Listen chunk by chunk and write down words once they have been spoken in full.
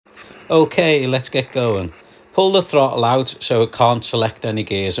Okay, let's get going. Pull the throttle out so it can't select any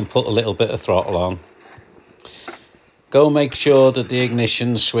gears and put a little bit of throttle on. Go make sure that the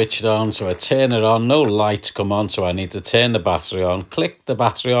ignition's switched on, so I turn it on, no lights come on, so I need to turn the battery on. Click the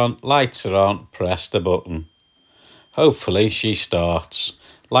battery on, lights are on, press the button. Hopefully she starts.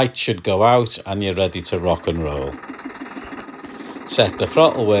 Lights should go out and you're ready to rock and roll. Set the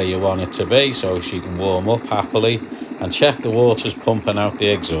throttle where you want it to be so she can warm up happily, and check the water's pumping out the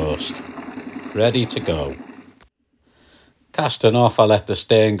exhaust. Ready to go. Casting off, I let the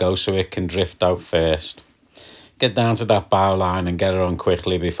stern go so it can drift out first. Get down to that bow line and get her on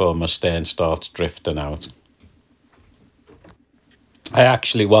quickly before my stern starts drifting out. I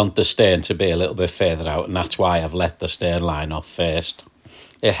actually want the stern to be a little bit further out, and that's why I've let the stern line off first.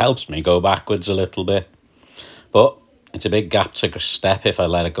 It helps me go backwards a little bit, but it's a big gap to step if I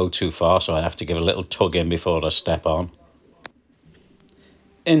let it go too far, so I have to give a little tug in before I step on.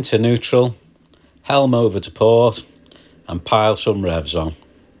 Into neutral, helm over to port, and pile some revs on.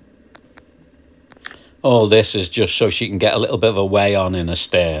 All this is just so she can get a little bit of a way on in her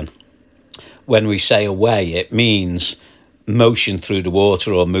stern. When we say a way, it means motion through the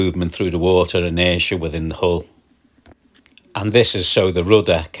water or movement through the water, inertia within the hull. And this is so the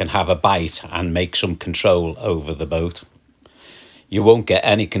rudder can have a bite and make some control over the boat. You won't get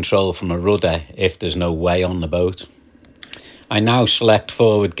any control from a rudder if there's no way on the boat. I now select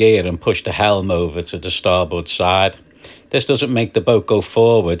forward gear and push the helm over to the starboard side. This doesn't make the boat go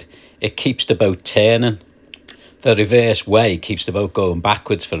forward, it keeps the boat turning. The reverse way keeps the boat going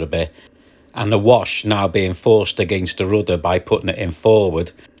backwards for a bit, and the wash now being forced against the rudder by putting it in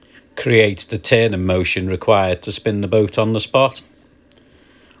forward creates the turning motion required to spin the boat on the spot.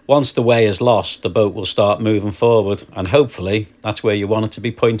 Once the way is lost, the boat will start moving forward, and hopefully that's where you want it to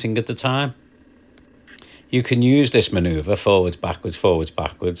be pointing at the time. You can use this manoeuvre, forwards,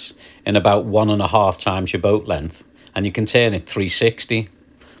 backwards, in about 1.5 times your boat length, and you can turn it 360,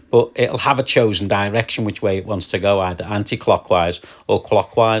 but it'll have a chosen direction which way it wants to go, either anti-clockwise or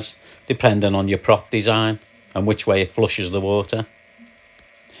clockwise, depending on your prop design and which way it flushes the water.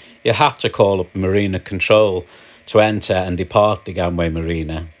 You have to call up Marina Control to enter and depart the gangway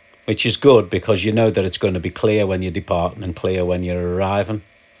marina, which is good because you know that it's going to be clear when you're departing and clear when you're arriving.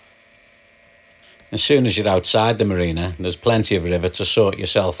 As soon as you're outside the marina, there's plenty of river to sort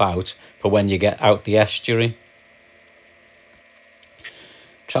yourself out for when you get out the estuary.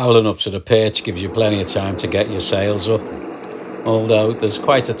 Travelling up to the perch gives you plenty of time to get your sails up, although there's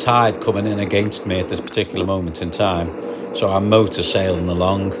quite a tide coming in against me at this particular moment in time, so I'm motor sailing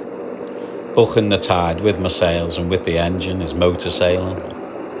along. Bucking the tide with my sails and with the engine is motor sailing.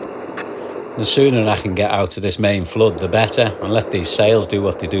 The sooner I can get out of this main flood, the better, and let these sails do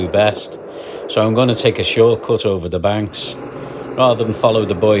what they do best. So I'm going to take a shortcut over the banks, rather than follow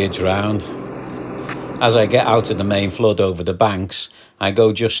the buoyage round. As I get out of the main flood over the banks, I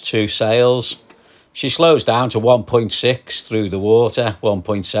go just 2 sails. She slows down to 1.6 through the water,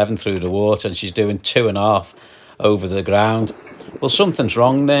 1.7 through the water, and she's doing 2.5 over the ground. Well, something's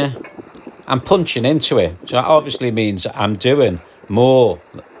wrong there. I'm punching into it, so that obviously means I'm doing more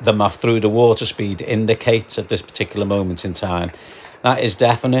than my through the water speed indicates at this particular moment in time. That is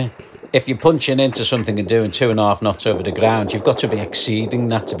definite. If you're punching into something and doing 2.5 knots over the ground, you've got to be exceeding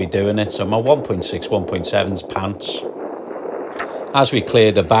that to be doing it. So my 1.6, 1.7's pants. As we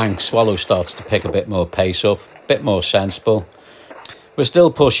clear the bank, Swallow starts to pick a bit more pace up, a bit more sensible. We're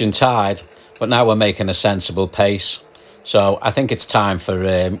still pushing tide, but now we're making a sensible pace. So I think it's time for,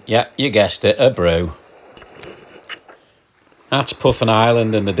 yeah, you guessed it, a brew. That's Puffin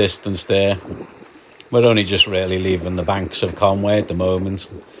Island in the distance there. We're only just really leaving the banks of Conway at the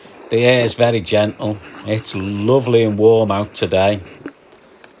moment. The air is very gentle. It's lovely and warm out today.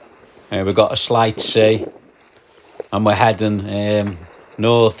 We've got a slight sea, and we're heading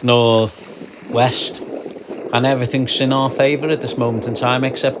north-northwest, and everything's in our favour at this moment in time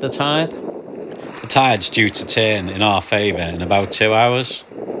except the tide. The tide's due to turn in our favour in about 2 hours,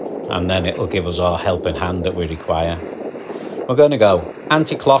 and then it'll give us our helping hand that we require. We're going to go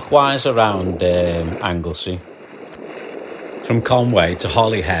anti-clockwise around Anglesey. From Conway to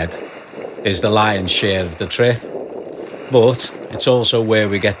Holyhead is the lion's share of the trip, but it's also where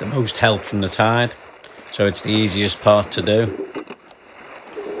we get the most help from the tide, so it's the easiest part to do.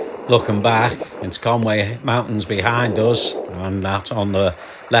 Looking back, it's Conway Mountains behind us, and that on the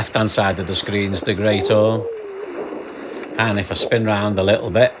left hand side of the screen is the Great Orme. And if I spin round a little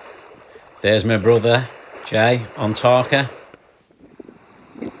bit, there's my brother Jay on Tarke.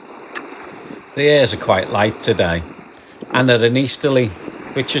 The airs are quite light today, and they're an easterly,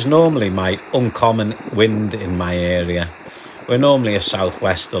 which is normally my uncommon wind in my area. We're normally a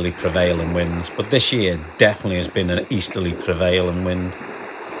southwesterly prevailing winds, but this year definitely has been an easterly prevailing wind.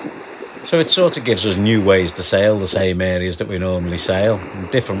 So it sort of gives us new ways to sail the same areas that we normally sail, and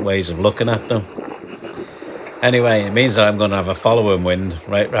different ways of looking at them. Anyway, it means that I'm going to have a following wind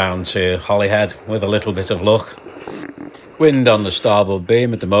right round to Holyhead with a little bit of luck. Wind on the starboard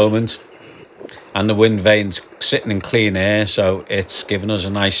beam at the moment, and the wind vane's sitting in clean air, so it's given us a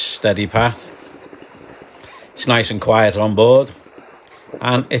nice steady path. It's nice and quiet on board,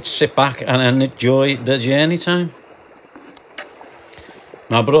 and it's sit back and enjoy the journey time.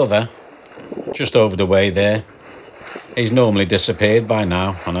 My brother, just over the way there, he's normally disappeared by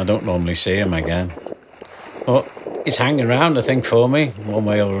now, and I don't normally see him again. But he's hanging around, I think, for me, one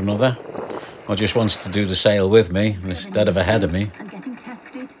way or another. Or just wants to do the sail with me instead of ahead of me.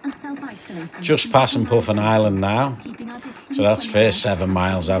 Just passing Puffin Island now, so that's first 7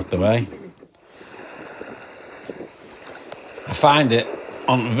 miles out the way. I find it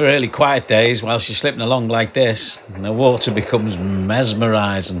on really quiet days, whilst you're slipping along like this, and the water becomes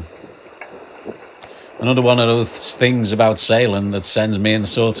mesmerising. Another one of those things about sailing that sends me in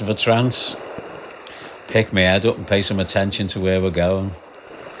sort of a trance. Pick my head up and pay some attention to where we're going.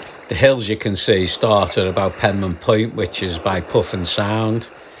 The hills you can see start at about Penman Point, which is by Puffin Sound,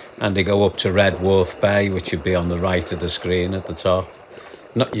 and they go up to Red Wharf Bay, which would be on the right of the screen at the top.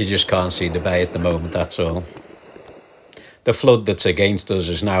 You just can't see the bay at the moment, that's all. The flood that's against us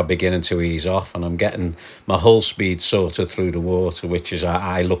is now beginning to ease off, and I'm getting my hull speed sorted through the water, which is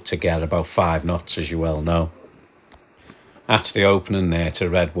I look to get about 5 knots, as you well know. That's the opening there to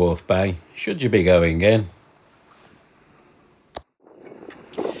Red Wharf Bay, should you be going in.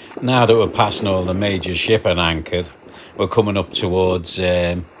 Now that we're passing all the major shipping anchored, we're coming up towards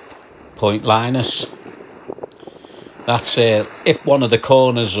Point Linus. That's if one of the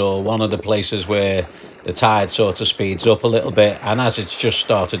corners or one of the places where the tide sort of speeds up a little bit, and as it's just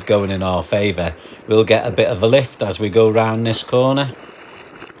started going in our favour, we'll get a bit of a lift as we go round this corner.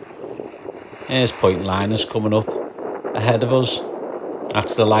 Here's Point Linus coming up ahead of us.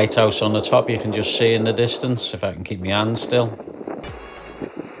 That's the lighthouse on the top, you can just see in the distance, if I can keep my hand still.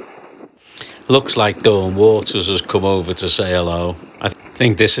 Looks like Dawn Waters has come over to say hello. I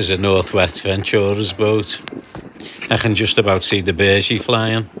think this is a Northwest Ventura's boat. I can just about see the Bershy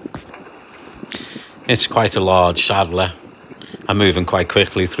flying. It's quite a large saddler and moving quite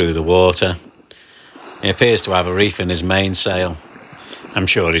quickly through the water. He appears to have a reef in his mainsail. I'm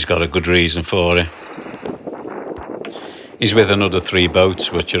sure he's got a good reason for it. He's with another 3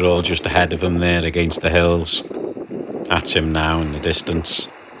 boats, which are all just ahead of him there against the hills. That's him now in the distance.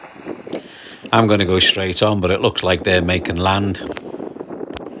 I'm going to go straight on, but it looks like they're making land.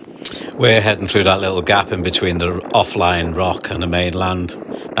 We're heading through that little gap in between the offline rock and the mainland.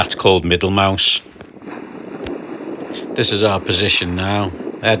 That's called Middlemouse. This is our position now,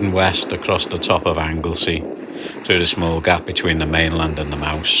 heading west across the top of Anglesey, through the small gap between the mainland and the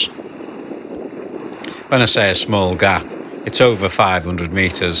Mouse. When I say a small gap, it's over 500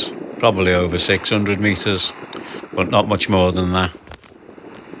 metres, probably over 600 metres, but not much more than that.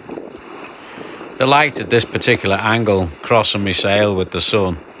 The light at this particular angle, crossing my sail with the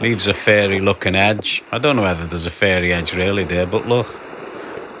sun, leaves a fairy looking edge. I don't know whether there's a fairy edge really there, but look,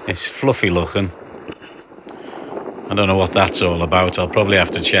 it's fluffy looking. I don't know what that's all about. I'll probably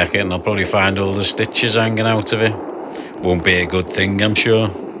have to check it, and I'll probably find all the stitches hanging out of it. Won't be a good thing, I'm sure.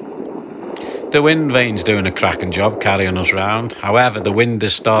 The wind vane's doing a cracking job carrying us round. However, the wind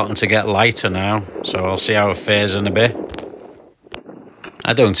is starting to get lighter now, so I'll see how it fares in a bit.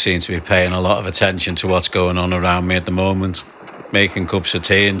 I don't seem to be paying a lot of attention to what's going on around me at the moment. Making cups of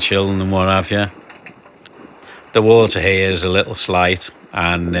tea and chilling and what have you. The water here is a little slight,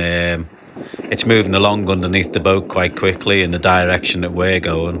 and it's moving along underneath the boat quite quickly in the direction that we're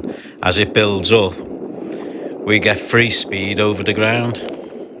going. As it builds up, we get free speed over the ground.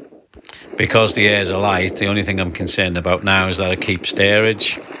 Because the airs are light, the only thing I'm concerned about now is that I keep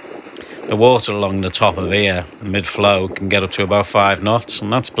steerage. The water along the top of here, mid-flow, can get up to about 5 knots,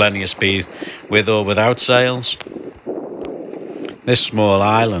 and that's plenty of speed with or without sails. This small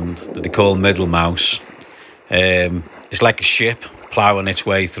island that they call Middlemouse is like a ship ploughing its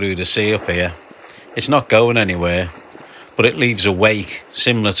way through the sea up here. It's not going anywhere, but it leaves a wake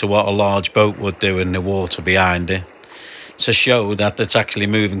similar to what a large boat would do in the water behind it, to show that it's actually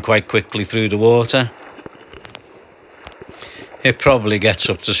moving quite quickly through the water. It probably gets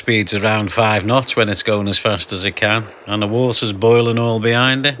up to speeds around 5 knots when it's going as fast as it can, and the water's boiling all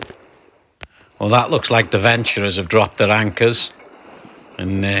behind it. Well, that looks like the Venturers have dropped their anchors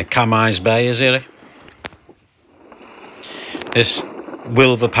in Camai's Bay, is it? This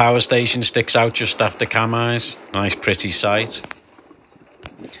Wilver power station sticks out just after Camey's. Nice pretty sight.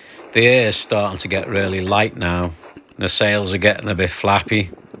 The air's starting to get really light now. The sails are getting a bit flappy.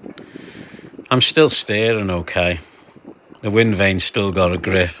 I'm still steering okay. The wind vane's still got a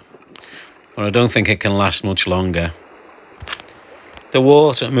grip, but I don't think it can last much longer. The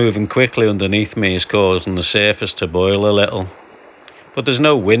water moving quickly underneath me is causing the surface to boil a little, but there's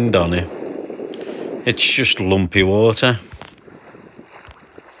no wind on it. It's just lumpy water.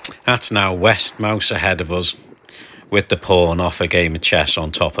 That's now West Mouse ahead of us, with the pawn off a game of chess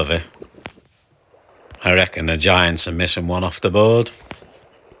on top of it. I reckon the Giants are missing one off the board.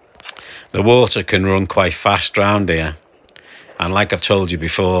 The water can run quite fast round here, and like I've told you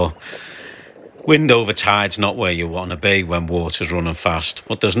before, wind over tide's not where you want to be when water's running fast.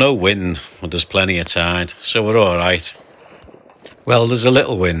 But there's no wind, but there's plenty of tide, so we're alright. Well, there's a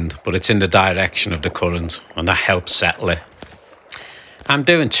little wind, but it's in the direction of the current, and that helps settle it. I'm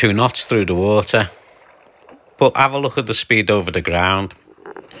doing 2 knots through the water, but have a look at the speed over the ground.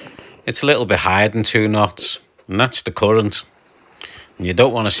 It's a little bit higher than 2 knots, and that's the current. And you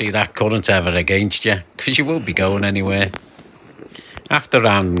don't want to see that current ever against you, because you won't be going anywhere. After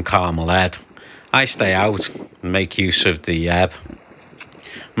rounding Carmel Head, I stay out and make use of the ebb.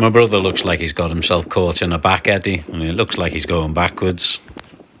 My brother looks like he's got himself caught in a back eddy, and it looks like he's going backwards.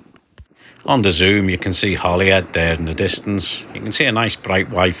 On the zoom you can see Holyhead there in the distance. You can see a nice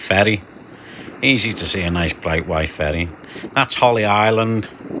bright white ferry. Easy to see a nice bright white ferry. That's Holly Island,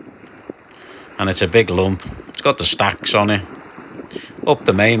 and it's a big lump. It's got the stacks on it. Up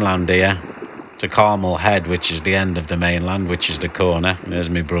the mainland here to Carmel Head, which is the end of the mainland, which is the corner. There's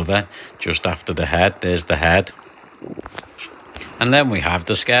my brother just after the head. There's the head. And then we have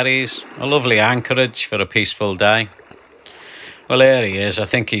the Skerries, a lovely anchorage for a peaceful day. Well, here he is. I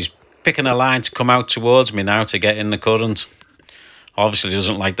think he's picking a line to come out towards me now to get in the current. Obviously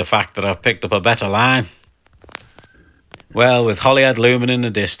doesn't like the fact that I've picked up a better line. Well, with Holyhead looming in the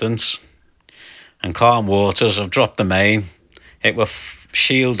distance and calm waters, I've dropped the main. It was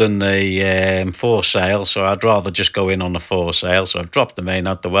shielding the foresail, so I'd rather just go in on the foresail. So I've dropped the main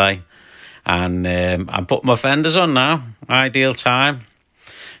out the way, and I'm putting my fenders on now. Ideal time.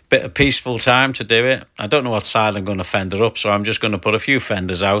 Bit of peaceful time to do it. I don't know what side I'm going to fender up, so I'm just going to put a few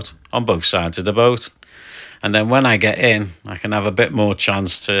fenders out on both sides of the boat. And then when I get in, I can have a bit more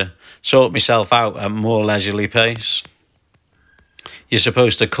chance to sort myself out at a more leisurely pace. You're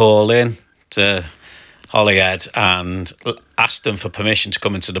supposed to call in to Holyhead and ask them for permission to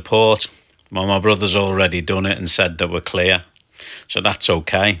come into the port. Well, my brother's already done it and said that we're clear. So that's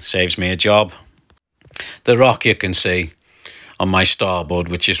okay, saves me a job. The rock you can see on my starboard,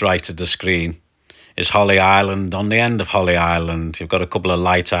 which is right at the screen, is Holly Island. On the end of Holly Island, you've got a couple of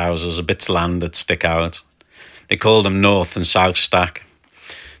lighthouses, a bits of land that stick out. They call them North and South Stack.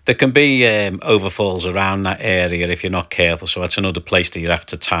 There can be overfalls around that area if you're not careful, so that's another place that you have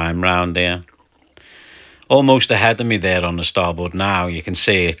to time round here. Almost ahead of me there on the starboard now, you can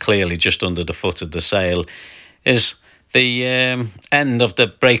see it clearly just under the foot of the sail, is the end of the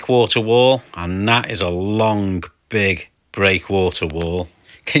breakwater wall, and that is a long, big breakwater wall.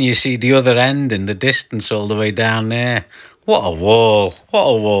 Can you see the other end in the distance all the way down there? What a wall, what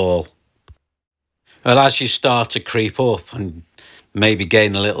a wall. Well, as you start to creep up and maybe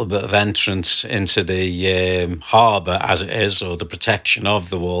gain a little bit of entrance into the harbour as it is, or the protection of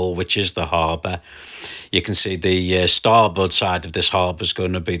the wall, which is the harbour, you can see the starboard side of this harbour is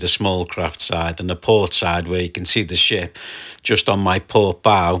going to be the small craft side, and the port side, where you can see the ship just on my port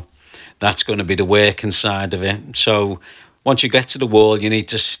bow, that's going to be the working side of it. So once you get to the wall, you need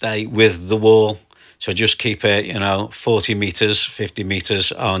to stay with the wall. So just keep it, 40 metres, 50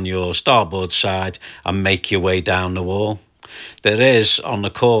 metres on your starboard side and make your way down the wall. There is on the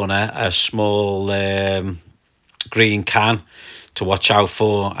corner a small green can to watch out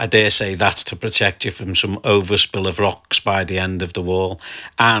for. I dare say that's to protect you from some overspill of rocks by the end of the wall.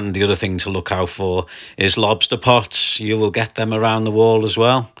 And the other thing to look out for is lobster pots. You will get them around the wall as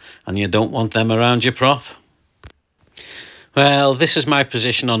well, and you don't want them around your prop. Well, this is my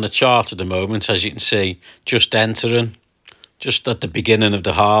position on the chart at the moment. As you can see, just entering, just at the beginning of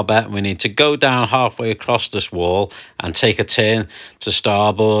the harbour. We need to go down halfway across this wall and take a turn to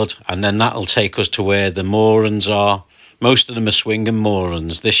starboard, and then that'll take us to where the moorings are. Most of them are swinging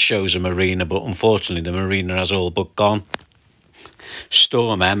moorings. This shows a marina, but unfortunately the marina has all but gone.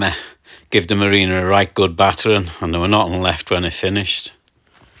 Storm Emma gave the marina a right good battering, and there were nothing left when it finished.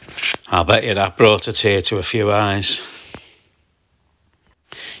 I'll bet you that brought a tear to a few eyes.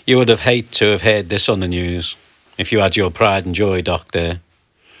 You would have hated to have heard this on the news if you had your pride and joy dock there.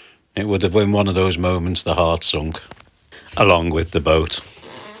 It would have been one of those moments the heart sunk. along with the boat.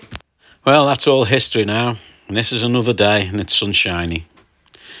 Well, that's all history now, and this is another day and it's sunshiny.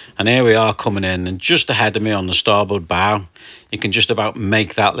 And here we are coming in, and just ahead of me on the starboard bow, you can just about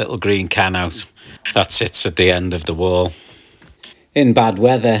make that little green can out that sits at the end of the wall. In bad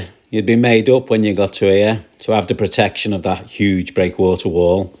weather, you'd be made up when you got to here to have the protection of that huge breakwater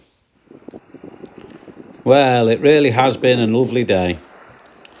wall. Well, it really has been a lovely day.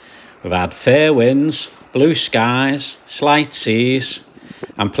 We've had fair winds, blue skies, slight seas,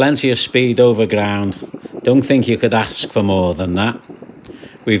 and plenty of speed over ground. Don't think you could ask for more than that.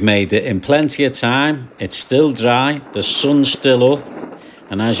 We've made it in plenty of time. It's still dry, the sun's still up,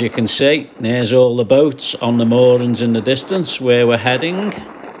 and as you can see, there's all the boats on the moorings in the distance where we're heading.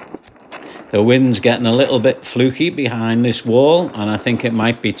 The wind's getting a little bit fluky behind this wall, and I think it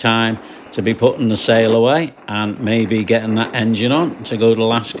might be time to be putting the sail away and maybe getting that engine on to go the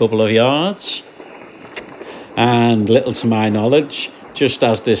last couple of yards. And little to my knowledge, just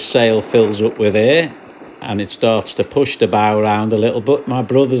as this sail fills up with air and it starts to push the bow around a little bit, my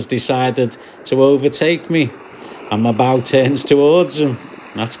brother's decided to overtake me and my bow turns towards him.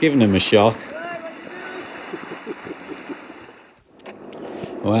 That's giving him a shock.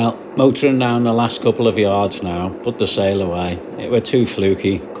 Well, motoring down the last couple of yards now, put the sail away. It were too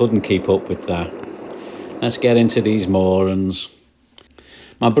fluky, couldn't keep up with that. Let's get into these moorings.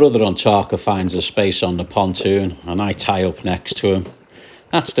 My brother on Tarke finds a space on the pontoon and I tie up next to him.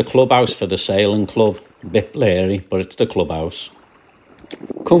 That's the clubhouse for the sailing club. A bit blurry, but it's the clubhouse.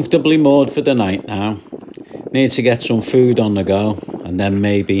 Comfortably moored for the night now. Need to get some food on the go and then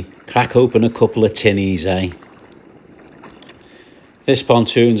maybe crack open a couple of tinnies, eh? This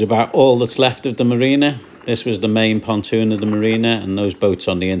pontoon's about all that's left of the marina. This was the main pontoon of the marina, and those boats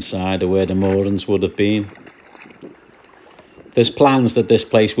on the inside are where the moorings would have been. There's plans that this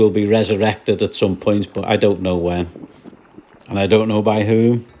place will be resurrected at some point, but I don't know when. And I don't know by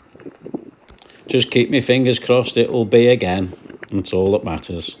whom. Just keep my fingers crossed it will be again. That's all that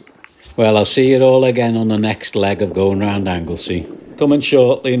matters. Well, I'll see you all again on the next leg of going round Anglesey. Coming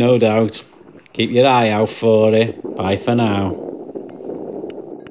shortly, no doubt. Keep your eye out for it. Bye for now.